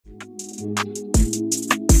Well,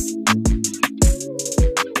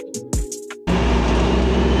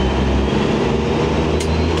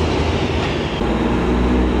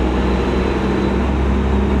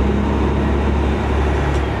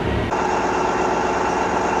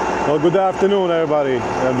 good afternoon, everybody,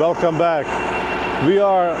 and welcome back. We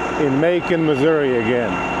are in Macon, Missouri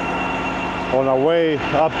again, on our way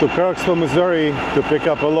up to Kirksville, Missouri to pick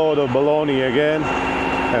up a load of bologna again,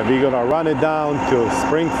 and we're gonna run it down to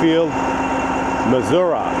Springfield,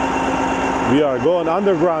 Missouri. We are going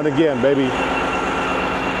underground again, baby.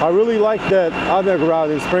 I really like that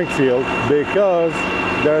underground in Springfield because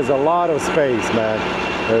there's a lot of space, man.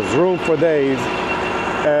 There's room for days,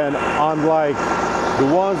 and unlike the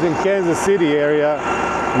ones in Kansas City area,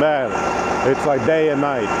 man, it's like day and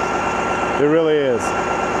night. It really is.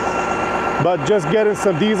 But just getting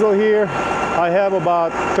some diesel here, I have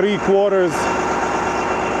about 3/4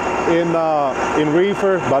 in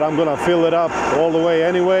reefer, but I'm gonna fill it up all the way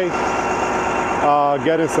anyway.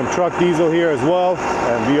 Getting some truck diesel here as well,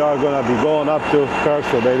 and we are gonna be going up to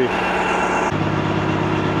Kirksville, baby.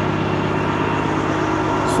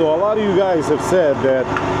 So a lot of you guys have said that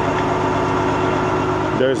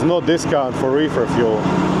there's no discount for reefer fuel.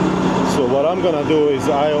 So what I'm gonna do is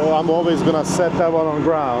I'm always gonna set that one on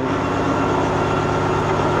ground,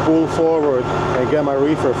 pull forward and get my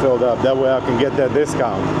reefer filled up. That way I can get that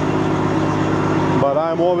discount. But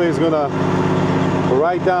I'm always gonna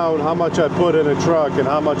write down how much I put in a truck and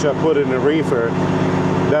how much I put in a reefer.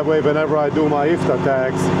 That way whenever I do my IFTA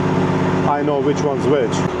tax, I know which one's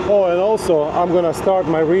which. Oh, and also I'm gonna start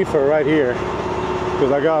my reefer right here,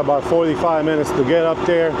 because I got about 45 minutes to get up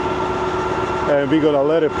there, and we're gonna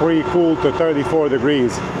let it pre-cool to 34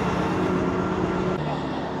 degrees.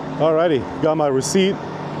 Alrighty, got my receipt.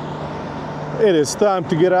 It is time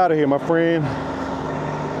to get out of here, my friend.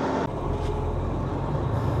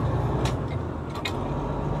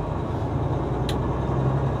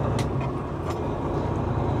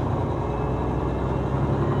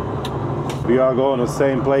 We are going to the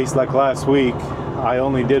same place like last week. I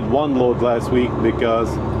only did one load last week because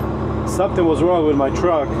something was wrong with my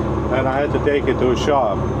truck and I had to take it to a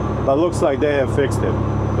shop. But looks like they have fixed it.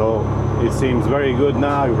 So it seems very good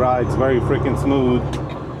now. It rides very freaking smooth.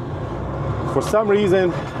 For some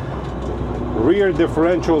reason, rear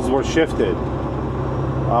differentials were shifted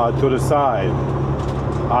to the side.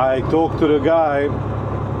 I talked to the guy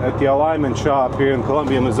at the alignment shop here in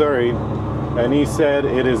Columbia, Missouri, and he said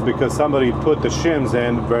it is because somebody put the shims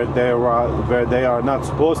in where they are not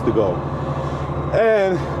supposed to go.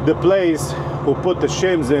 And the place who put the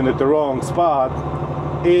shims in at the wrong spot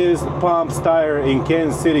is Palms Tire in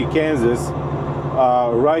Kansas City, Kansas,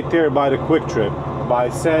 right there by the Quick Trip, by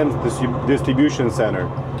Sam's Distribution Center.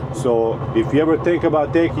 So if you ever think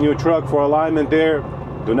about taking your truck for alignment there,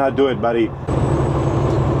 do not do it, buddy.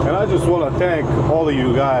 And I just want to thank all of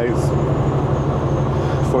you guys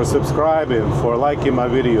for subscribing, for liking my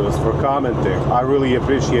videos, for commenting. I really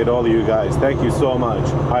appreciate all of you guys. Thank you so much.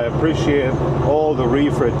 I appreciate all the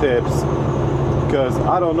reefer tips, because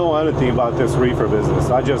I don't know anything about this reefer business.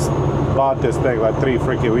 I just bought this thing like 3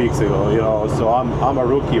 freaking weeks ago, you know, so I'm a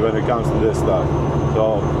rookie when it comes to this stuff.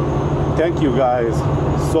 So thank you guys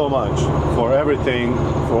so much for everything,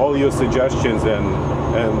 for all your suggestions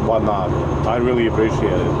and whatnot. I really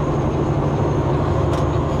appreciate it.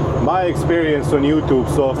 My experience on YouTube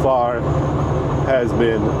so far has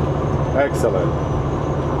been excellent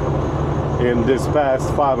in this past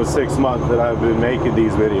 5 or 6 months that I've been making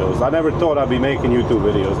these videos. I never thought I'd be making YouTube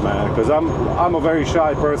videos, man, because I'm a very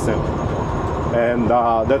shy person, and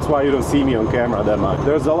that's why you don't see me on camera that much.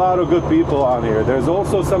 There's a lot of good people on here. There's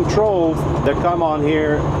also some trolls that come on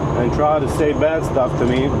here and try to say bad stuff to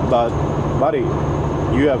me, but buddy,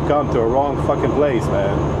 you have come to a wrong fucking place,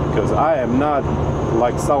 man, because I am not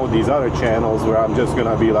like some of these other channels where I'm just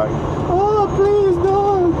gonna be like, oh, please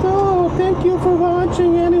don't, oh, thank you for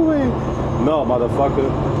watching anyway. No, motherfucker,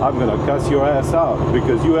 I'm gonna cuss your ass out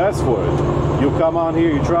because you asked for it. You come on here,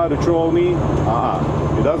 you try to troll me.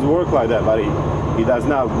 It doesn't work like that, buddy. It does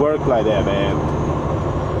not work like that, man.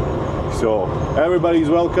 So everybody's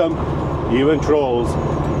welcome, even trolls.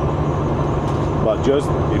 But just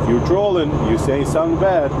if you're trolling, you say something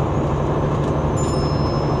bad,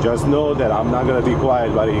 just know that I'm not gonna be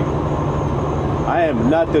quiet, buddy. I am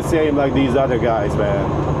not the same like these other guys, man.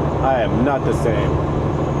 I am not the same.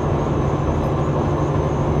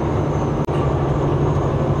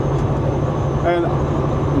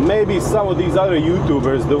 And maybe some of these other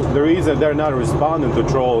YouTubers, the reason they're not responding to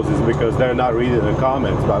trolls is because they're not reading the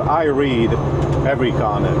comments, but I read every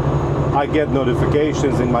comment. I get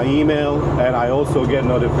notifications in my email, and I also get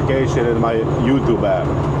notification in my YouTube app.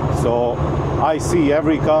 So I see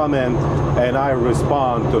every comment and I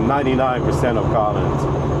respond to 99% of comments.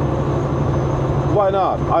 Why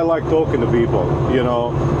not? I like talking to people, you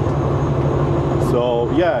know.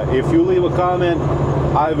 So yeah, if you leave a comment,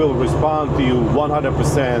 I will respond to you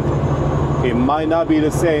 100%. It might not be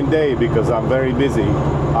the same day because I'm very busy.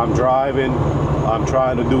 I'm driving, I'm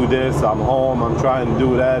trying to do this, I'm home, I'm trying to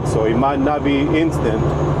do that. So it might not be instant,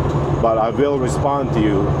 but I will respond to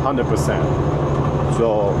you 100%.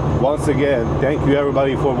 So once again, thank you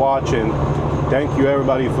everybody for watching. Thank you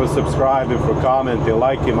everybody for subscribing, for commenting,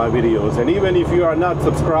 liking my videos. And even if you are not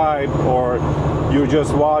subscribed or you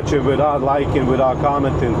just watch it without liking, without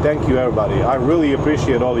commenting, thank you everybody. I really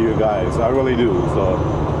appreciate all of you guys. I really do. So,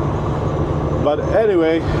 but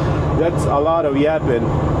anyway, that's a lot of yapping.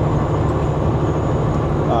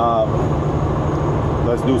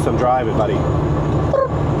 Let's do some driving, buddy.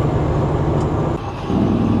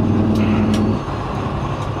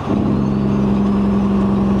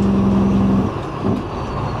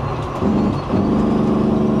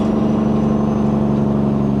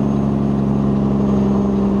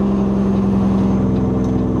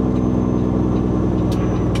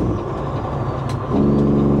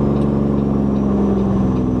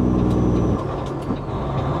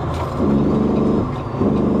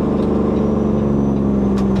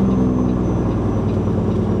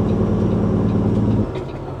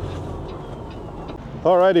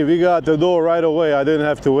 Alrighty, we got the door right away. I didn't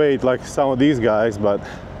have to wait like some of these guys, but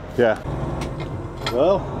yeah.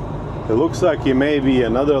 Well, it looks like it may be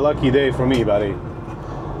another lucky day for me, buddy,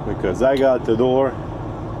 because I got the door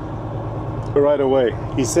right away.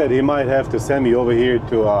 He said he might have to send me over here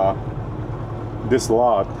to this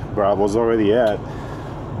lot where I was already at,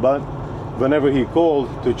 but whenever he called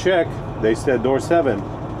to check, they said door 7.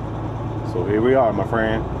 So here we are, my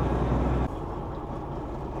friend.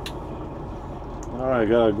 I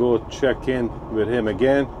gotta go check in with him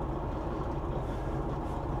again,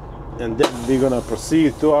 and then we're gonna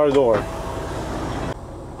proceed to our door.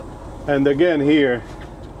 And again, here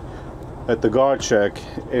at the guard check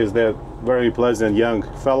is that very pleasant young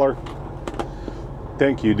feller.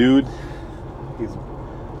 Thank you, dude.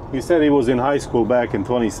 He said he was in high school back in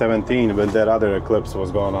 2017 when that other eclipse was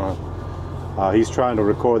going on. He's trying to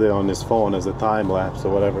record it on his phone as a time lapse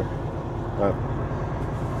or whatever.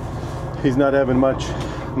 He's not having much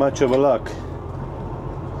of a luck.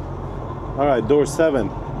 All right, door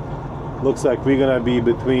 7. Looks like we're gonna be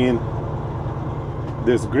between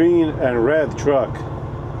this green and red truck.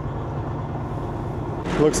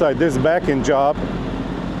 Looks like this backing job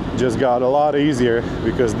just got a lot easier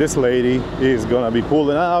because this lady is gonna be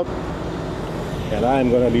pulling out and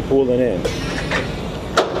I'm gonna be pulling in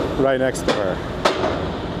right next to her.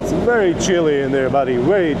 It's very chilly in there, buddy,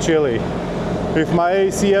 very chilly. If my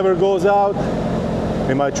AC ever goes out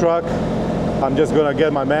in my truck, I'm just gonna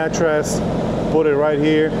get my mattress, put it right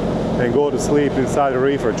here, and go to sleep inside the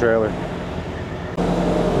reefer trailer.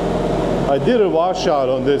 I did a washout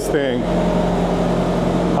on this thing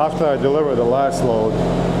after I delivered the last load.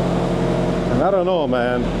 And I don't know,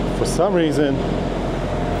 man, for some reason,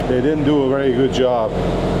 they didn't do a very good job.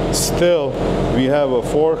 Still, we have a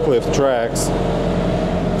forklift tracks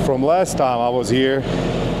from last time I was here,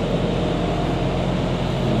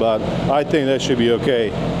 but I think that should be okay.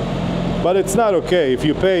 But it's not okay. If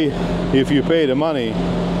you pay the money,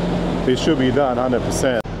 it should be done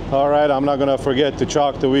 100%. All right, I'm not gonna forget to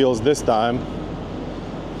chalk the wheels this time.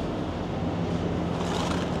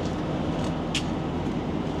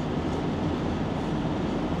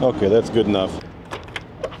 Okay, that's good enough.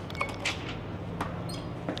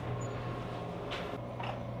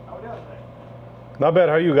 Not bad.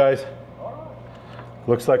 How are you guys?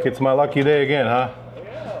 Looks like it's my lucky day again, huh?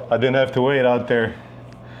 I didn't have to wait out there.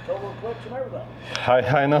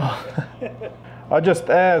 I know. I just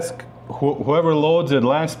asked whoever loads it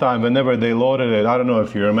last time, whenever they loaded it, I don't know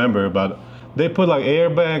if you remember, but they put like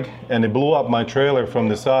airbag and it blew up my trailer from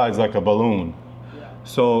the sides like a balloon.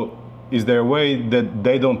 So is there a way that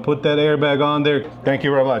they don't put that airbag on there? Thank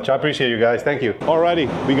you very much. I appreciate you guys. Thank you. Alrighty,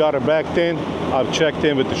 we got it backed in. I've checked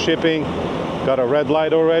in with the shipping. Got a red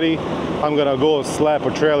light already. I'm gonna go slap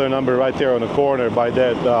a trailer number right there on the corner by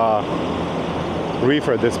that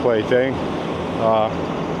reefer display thing.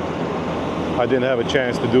 I didn't have a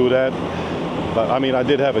chance to do that, but I mean I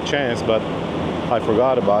did have a chance, but I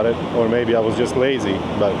forgot about it, or maybe I was just lazy.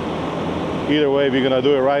 But either way, we're gonna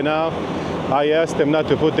do it right now. I asked them not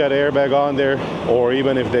to put that airbag on there, or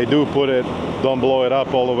even if they do put it, don't blow it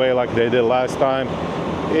up all the way like they did last time.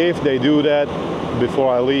 If they do that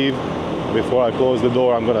before I leave, before I close the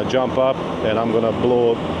door, I'm gonna jump up and I'm gonna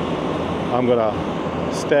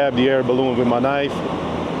stab the air balloon with my knife.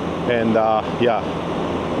 And yeah,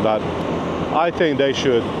 but I think they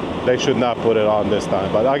should not put it on this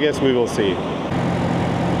time, but I guess we will see.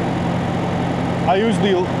 I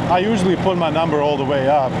usually put my number all the way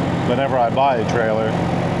up whenever I buy a trailer,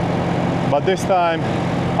 but this time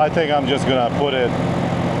I think I'm just gonna put it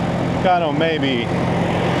kind of maybe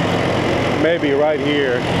right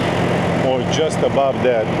here or just above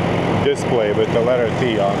that display with the letter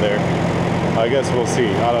T on there. I guess we'll see.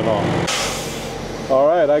 I don't know. All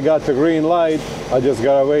right, I got the green light. I just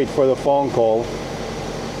gotta wait for the phone call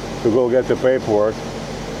to go get the paperwork.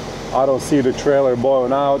 I don't see the trailer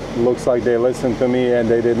blowing out. Looks like they listened to me and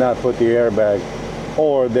they did not put the airbag,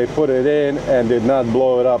 or they put it in and did not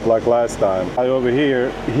blow it up like last time. Over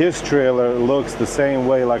here, his trailer looks the same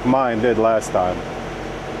way like mine did last time,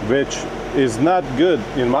 which is not good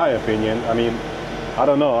in my opinion. I mean, I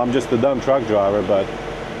don't know, I'm just a dumb truck driver, but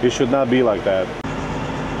it should not be like that.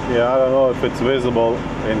 Yeah, I don't know if it's visible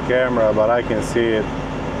in camera, but I can see it.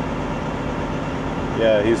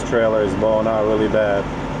 Yeah, his trailer is blowing out really bad.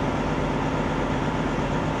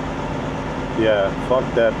 Yeah, fuck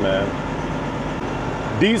that, man.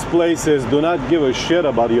 These places do not give a shit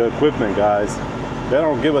about your equipment, guys. They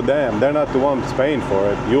don't give a damn. They're not the ones paying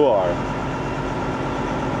for it. You are.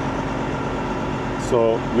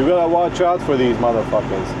 So you gotta watch out for these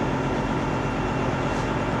motherfuckers.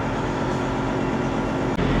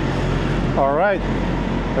 All right,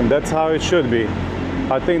 and that's how it should be.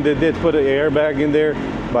 I think they did put an airbag in there,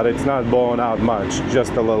 but it's not blowing out much,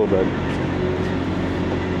 just a little bit,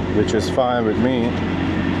 which is fine with me.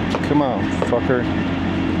 Come on, fucker.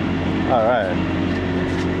 All right.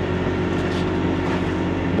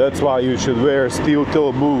 That's why you should wear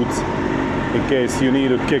steel-toe boots in case you need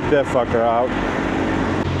to kick that fucker out.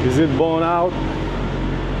 Is it blowing out?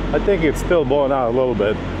 I think it's still blowing out a little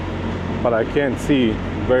bit, but I can't see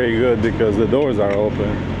very good because the doors are open.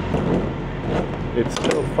 It's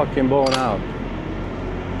still fucking blowing out.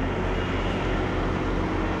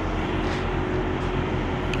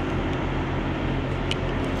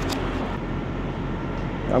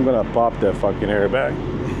 I'm gonna pop that fucking airbag.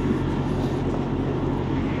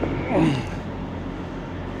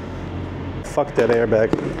 Fuck that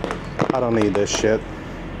airbag. I don't need this shit.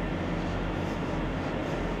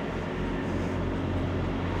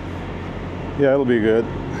 Yeah, it'll be good.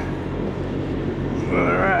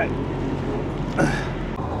 Alright.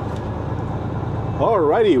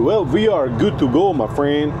 Alrighty, well, we are good to go, my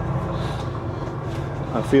friend.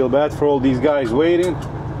 I feel bad for all these guys waiting,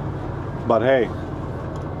 but hey,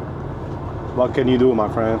 what can you do, my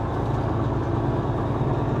friend?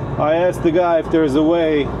 I asked the guy if there's a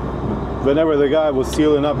way, whenever the guy was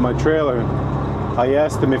sealing up my trailer, I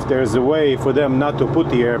asked him if there's a way for them not to put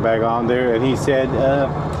the airbag on there, and he said,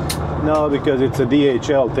 no, because it's a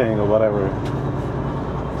DHL thing or whatever.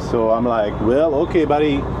 So I'm like, well, okay,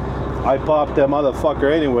 buddy. I popped that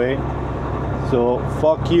motherfucker anyway. So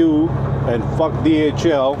fuck you and fuck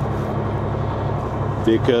DHL,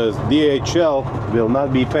 because DHL will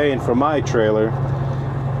not be paying for my trailer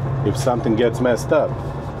if something gets messed up.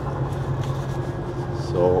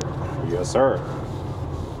 So, yes, sir.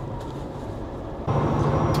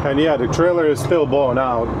 And yeah, the trailer is still blowing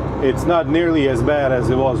out. It's not nearly as bad as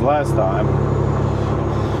it was last time,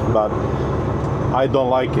 but I don't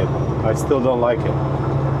like it. I still don't like it.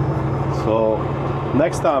 So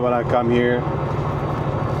next time when I come here,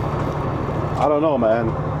 I don't know, man.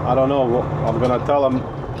 I don't know. I'm gonna tell them,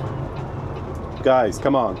 guys,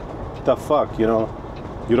 come on, what the fuck, you know?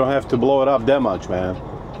 You don't have to blow it up that much, man.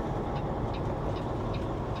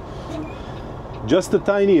 Just a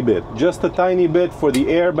tiny bit for the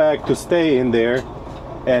airbag to stay in there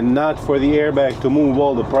and not for the airbag to move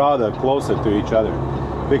all the product closer to each other,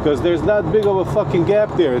 because there's not big of a fucking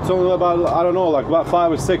gap there. It's only about, I don't know, like about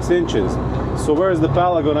 5 or 6 inches. So where's the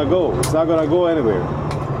pallet gonna go? It's not gonna go anywhere.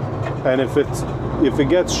 And if it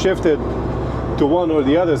gets shifted to one or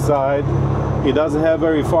the other side, it doesn't have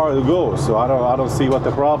very far to go. So I don't see what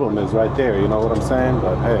the problem is right there. You know what I'm saying?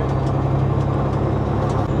 But hey.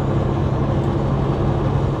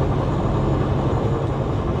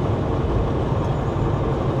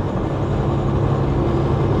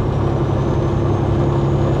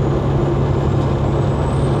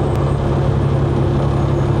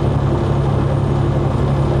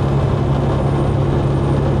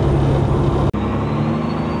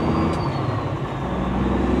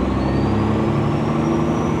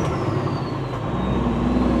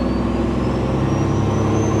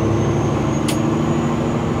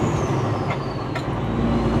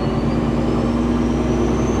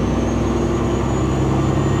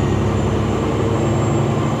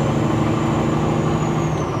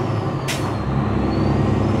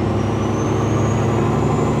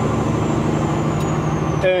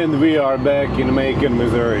 And we are back in Macon,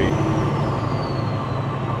 Missouri.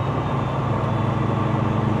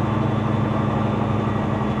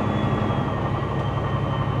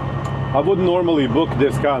 I wouldn't normally book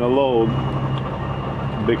this kind of load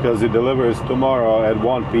because it delivers tomorrow at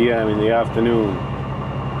 1 p.m. in the afternoon.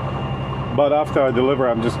 But after I deliver,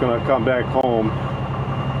 I'm just gonna come back home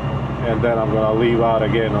and then I'm gonna leave out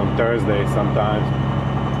again on Thursday sometimes.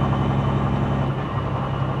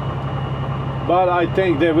 But I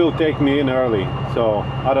think they will take me in early, so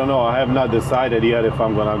I don't know. I have not decided yet if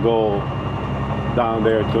I'm gonna go down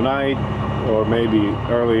there tonight or maybe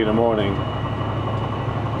early in the morning.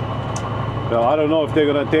 Well, I don't know if they're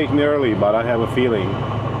gonna take me early, but I have a feeling.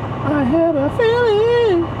 I have a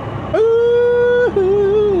feeling,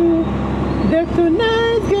 ooh, that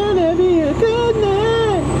tonight's gonna be a good night.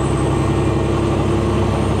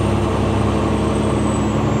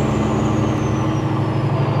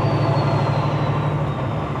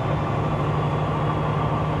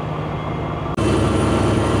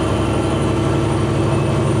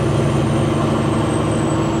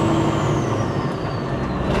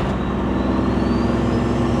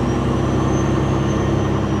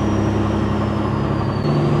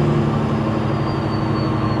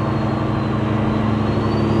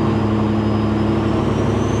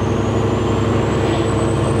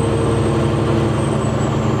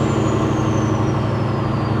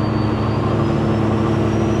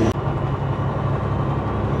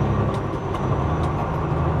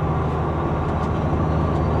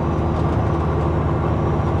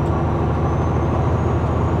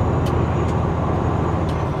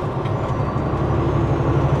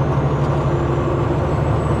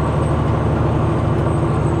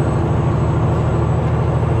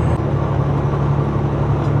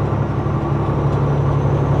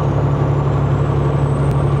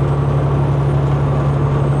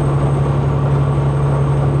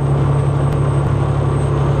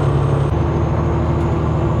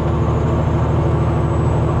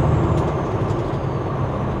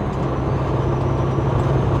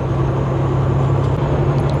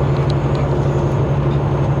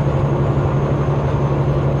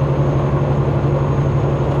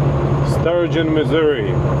 Sturgeon,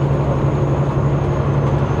 Missouri.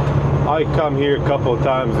 I come here a couple of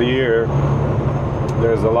times a year.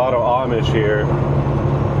 There's a lot of Amish here,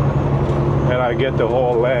 and I get the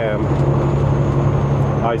whole lamb.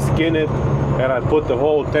 I skin it and I put the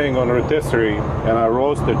whole thing on rotisserie and I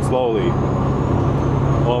roast it slowly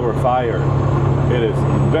over fire. It is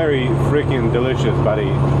very freaking delicious,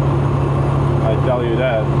 buddy. I tell you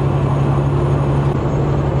that.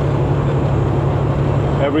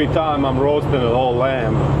 Every time I'm roasting a whole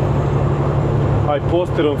lamb, I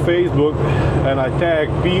post it on Facebook and I tag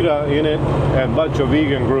PETA in it and a bunch of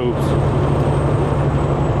vegan groups.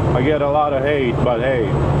 I get a lot of hate, but hey,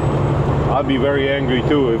 I'd be very angry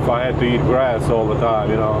too if I had to eat grass all the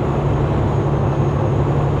time, you know.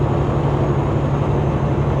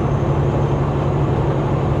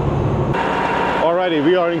 Alrighty,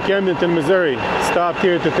 we are in Camdenton, Missouri. Stopped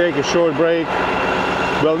here to take a short break.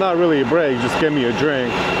 Well, not really a break, just give me a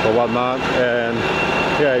drink or whatnot. And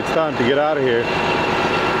yeah, it's time to get out of here.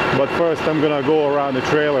 But first I'm gonna go around the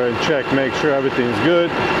trailer and check, make sure everything's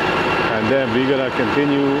good. And then we're gonna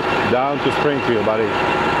continue down to Springfield, buddy.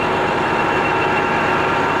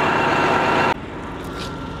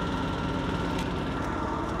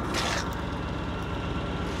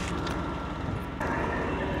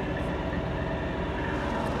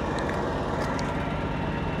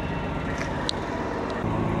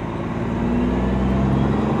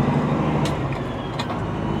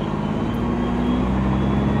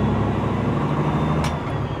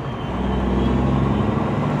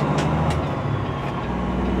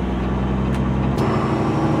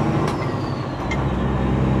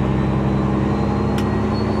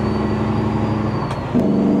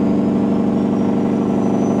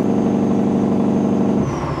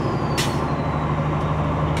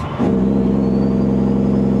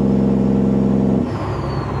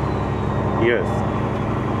 Yes.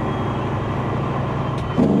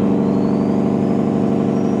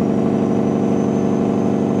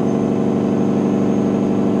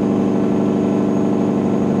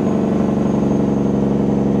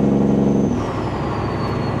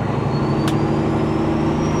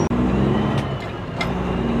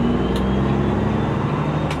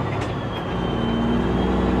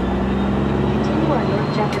 Continue on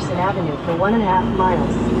North Jefferson Avenue for 1.5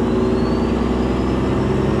 miles.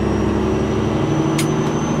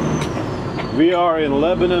 We are in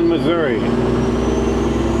Lebanon, Missouri.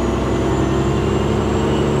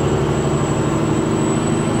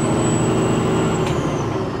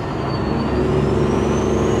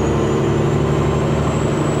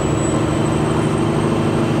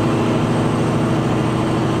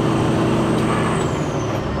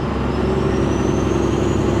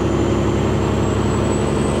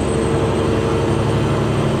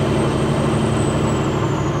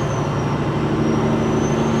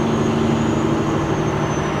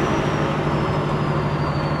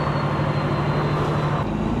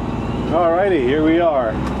 Alrighty, here we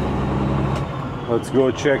are. Let's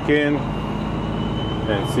go check in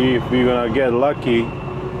and see if we're gonna get lucky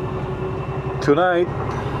tonight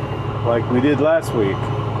like we did last week.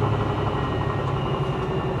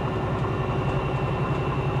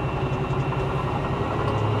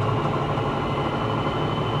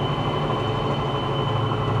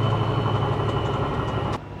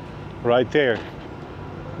 Right there.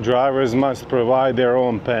 Drivers must provide their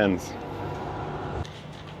own pens.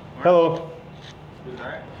 Hello.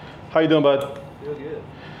 Alright. How you doing, bud? Real good.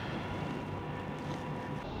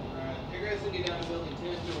 You're guys looking down to building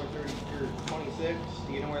 10 door 30 or 26.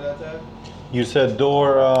 Do you know where that's at? You said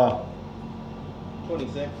door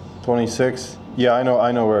 26. 26. Yeah,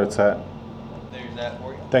 I know where it's at. There's that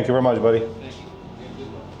for you. Thank you very much, buddy. Thank you. You have a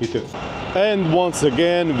good one. You too. And once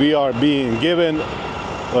again, we are being given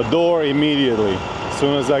a door immediately. As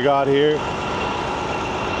soon as I got here,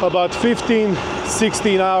 about 16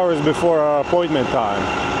 hours before our appointment time,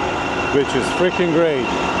 which is freaking great.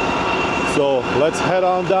 So let's head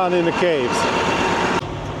on down in the caves.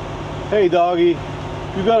 Hey doggy,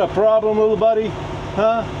 you got a problem, little buddy?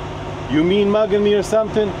 Huh? You mean mugging me or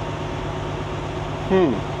something?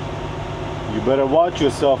 You better watch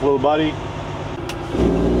yourself, little buddy.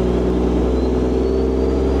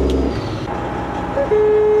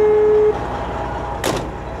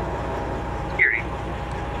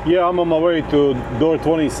 Yeah, I'm on my way to door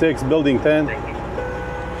 26, building 10.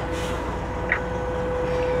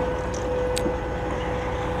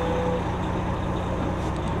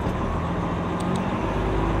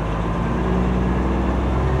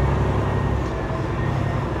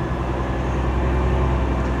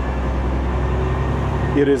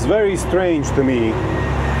 It is very strange to me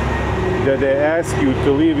that they ask you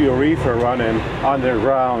to leave your reefer running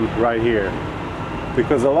underground right here,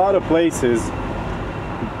 because a lot of places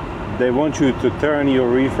they want you to turn your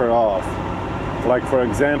reefer off. Like for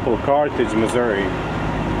example, Carthage, Missouri,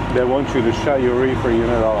 they want you to shut your reefer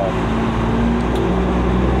unit off.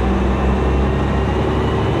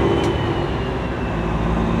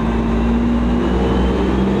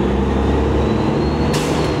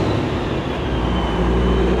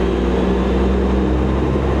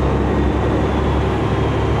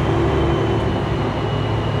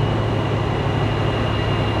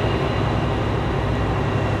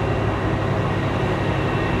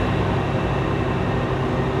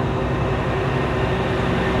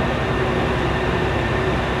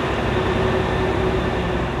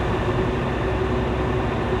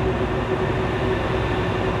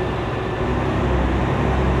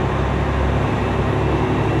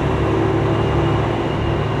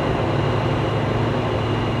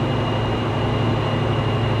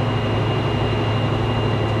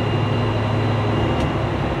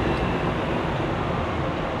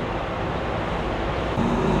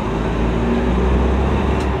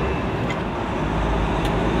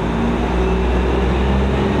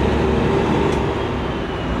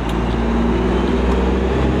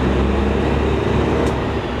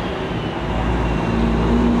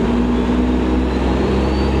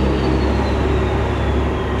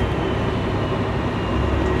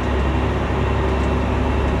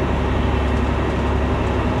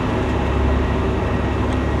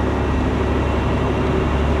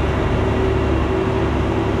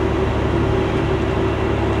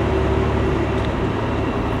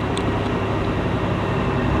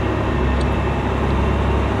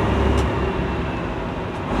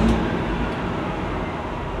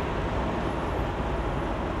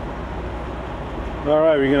 All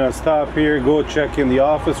right, we're gonna stop here, go check in the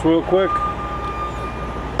office real quick.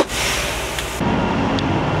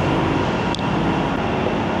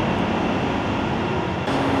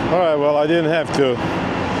 All right, well, I didn't have to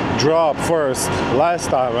drop first last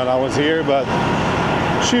time when I was here, but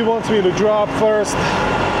she wants me to drop first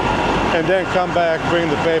and then come back, bring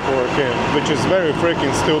the paperwork in, which is very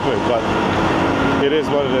freaking stupid, but it is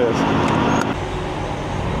what it is.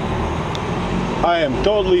 I am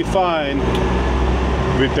totally fine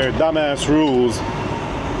with their dumbass rules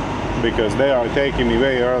because they are taking me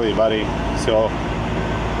way early, buddy. So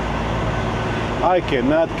I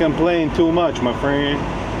cannot complain too much, my friend.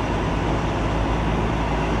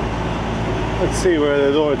 Let's see where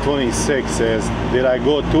the door 26 is. Did I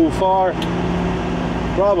go too far?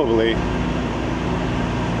 Probably.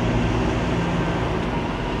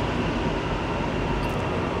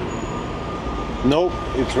 Nope,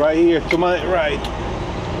 it's right here to my right.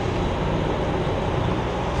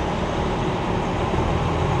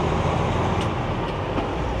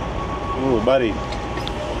 Oh, buddy.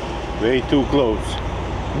 Way too close.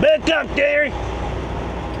 Back up, Gary!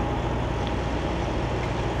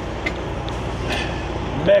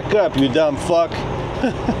 Back up, you dumb fuck.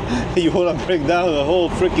 You wanna break down the whole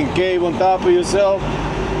freaking cave on top of yourself?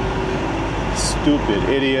 Stupid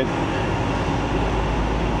idiot.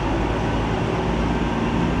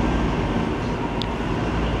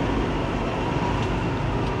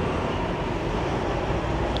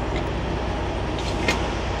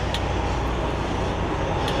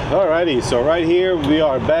 Alrighty, so right here we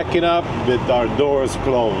are backing up with our doors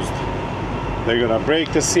closed. They're gonna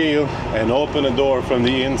break the seal and open the door from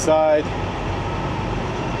the inside,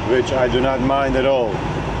 which I do not mind at all.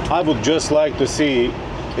 I would just like to see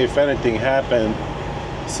if anything happened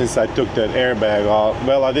since I took that airbag off.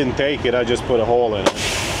 Well, I didn't take it, I just put a hole in it.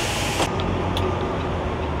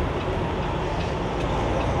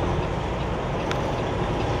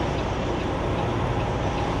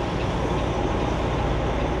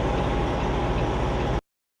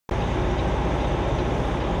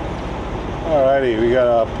 Alrighty, we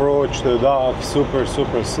gotta approach the dock super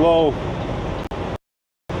slow.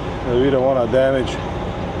 We don't want to damage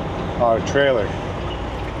our trailer.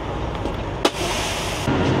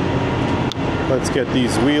 Let's get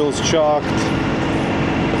these wheels chalked.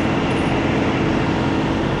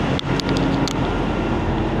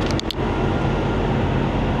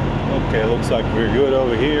 Okay, looks like we're good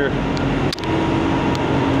over here.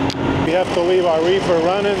 We have to leave our reefer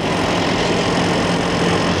running.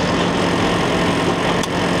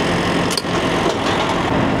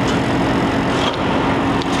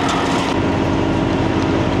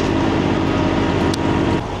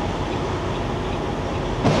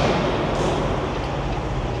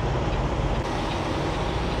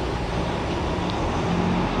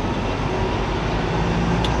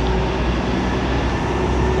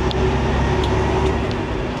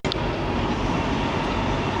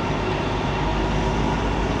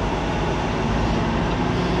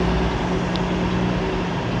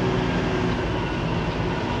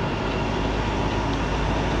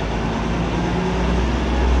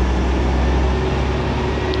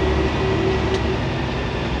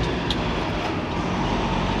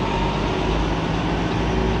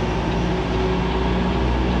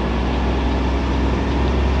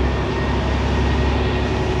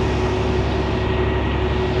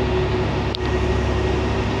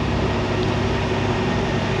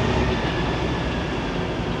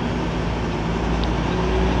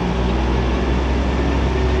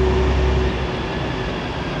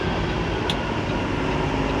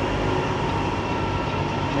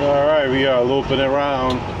 Alright, we are looping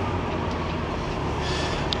around.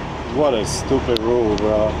 What a stupid rule,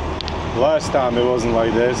 bro. Last time it wasn't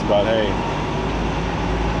like this, but hey.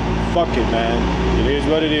 Fuck it, man. It is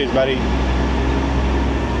what it is, buddy.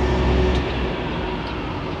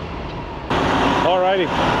 Alrighty.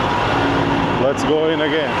 Let's go in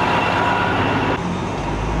again.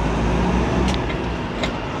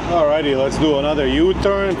 Alrighty, let's do another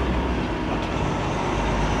U-turn.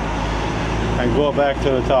 And go back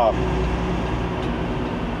to the top.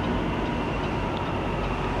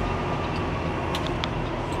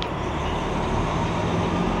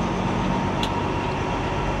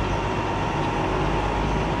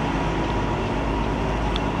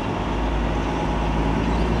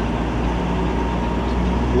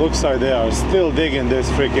 Looks like they are still digging this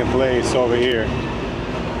freaking place over here.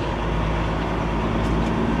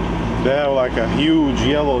 They have like a huge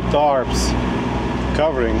yellow tarps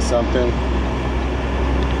covering something.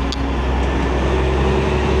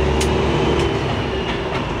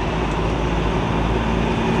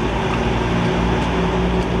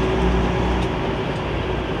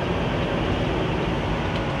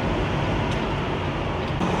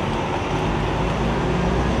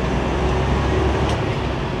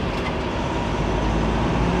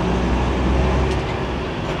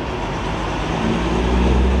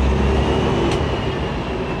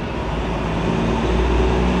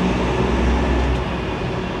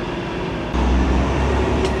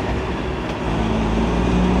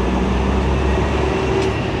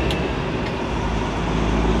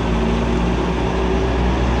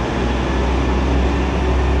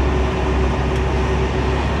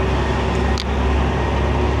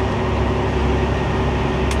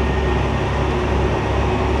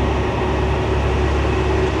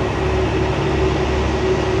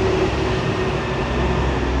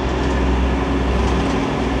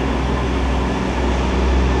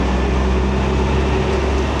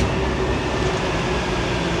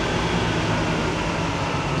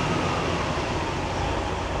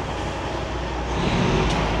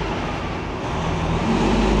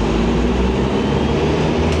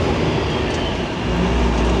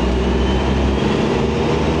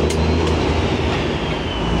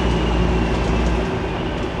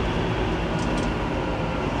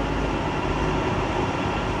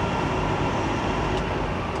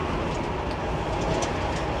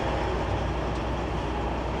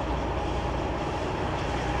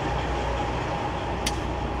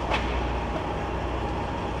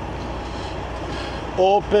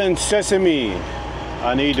 Open sesame.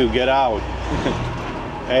 I need to get out.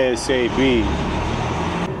 ASAP.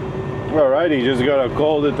 Alrighty, just got a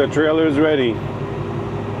call that the trailer is ready.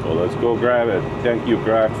 So let's go grab it. Thank you,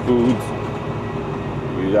 Kraft Foods.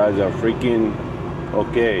 You guys are freaking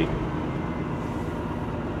okay.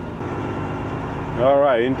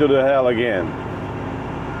 Alright, into the hell again.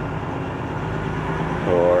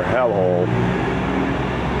 Or hellhole.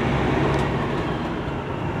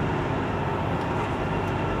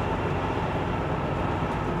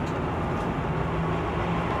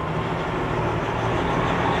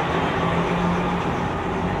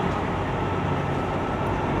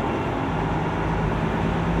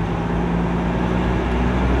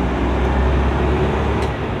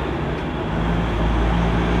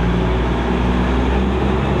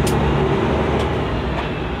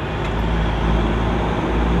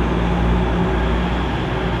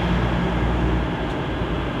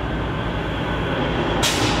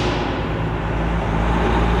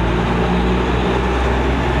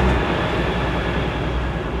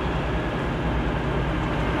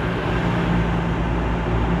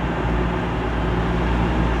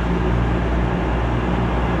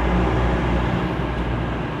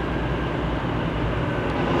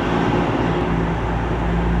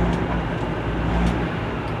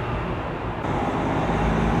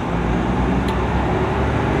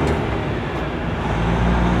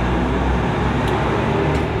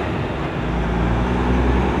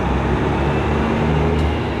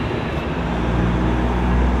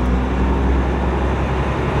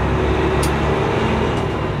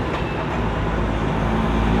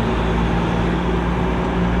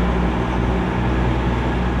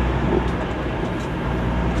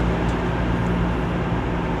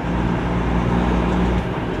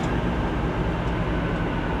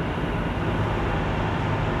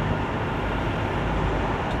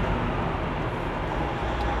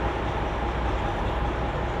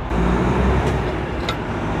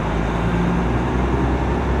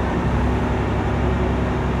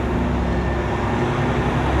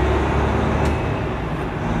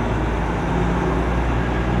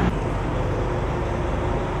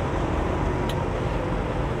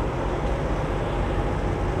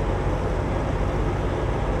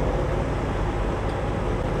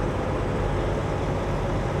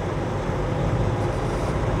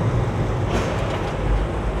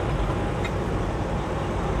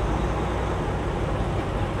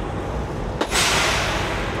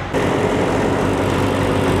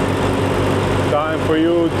 For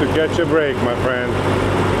you to catch a break, my friend.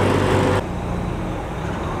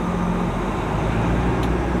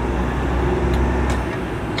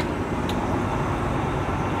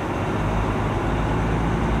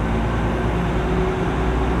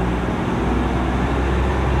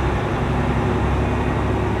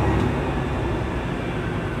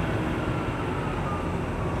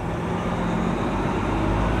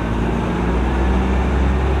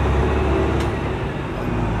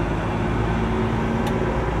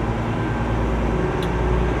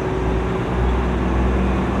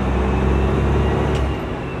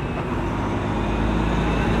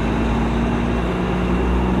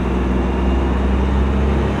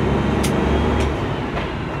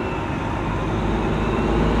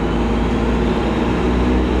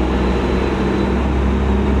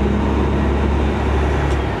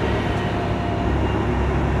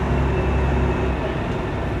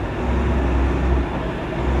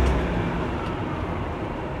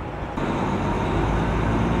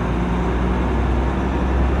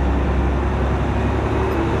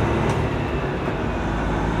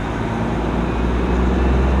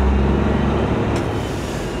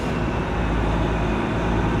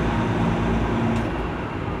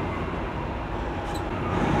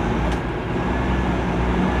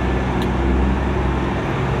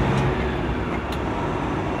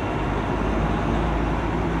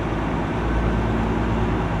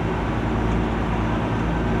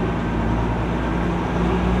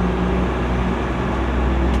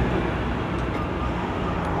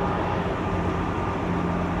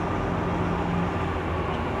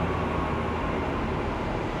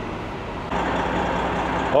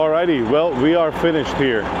 Alrighty, well, we are finished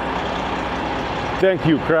here. Thank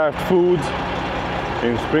you, Kraft Foods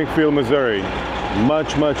in Springfield, Missouri.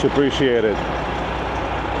 Much, much appreciated.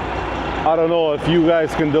 I don't know if you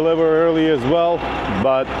guys can deliver early as well,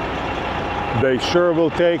 but they sure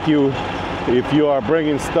will take you if you are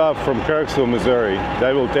bringing stuff from Kirksville, Missouri.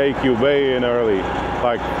 They will take you way in early,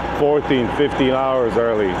 like 14, 15 hours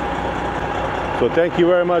early. So thank you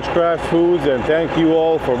very much, Kraft Foods, and thank you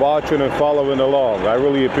all for watching and following along. I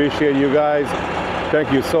really appreciate you guys.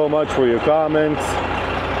 Thank you so much for your comments,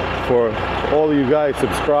 for all of you guys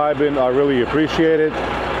subscribing. I really appreciate it.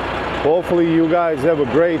 Hopefully you guys have a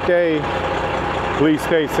great day. Please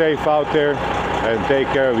stay safe out there and take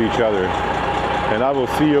care of each other. And I will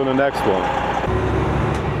see you in the next one.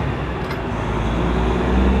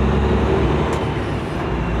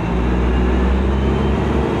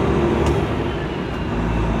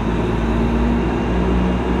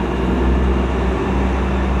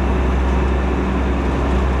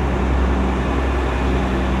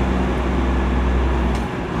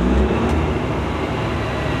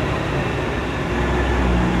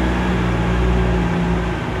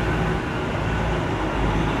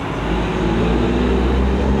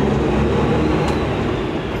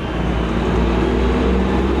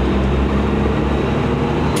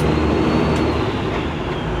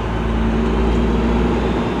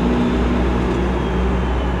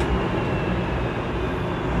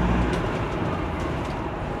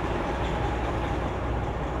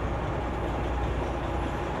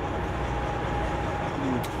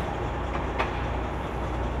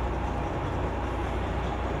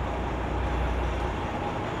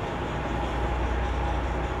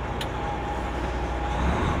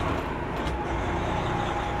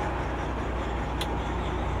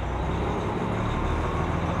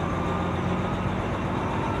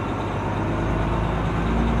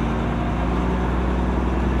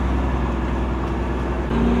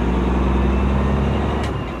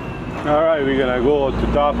 Alright, we're gonna go to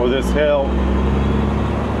the top of this hill.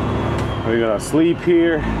 We're gonna sleep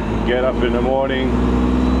here, get up in the morning,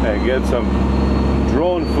 and get some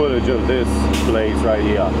drone footage of this place right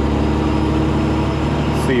here.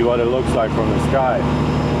 See what it looks like from the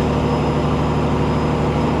sky.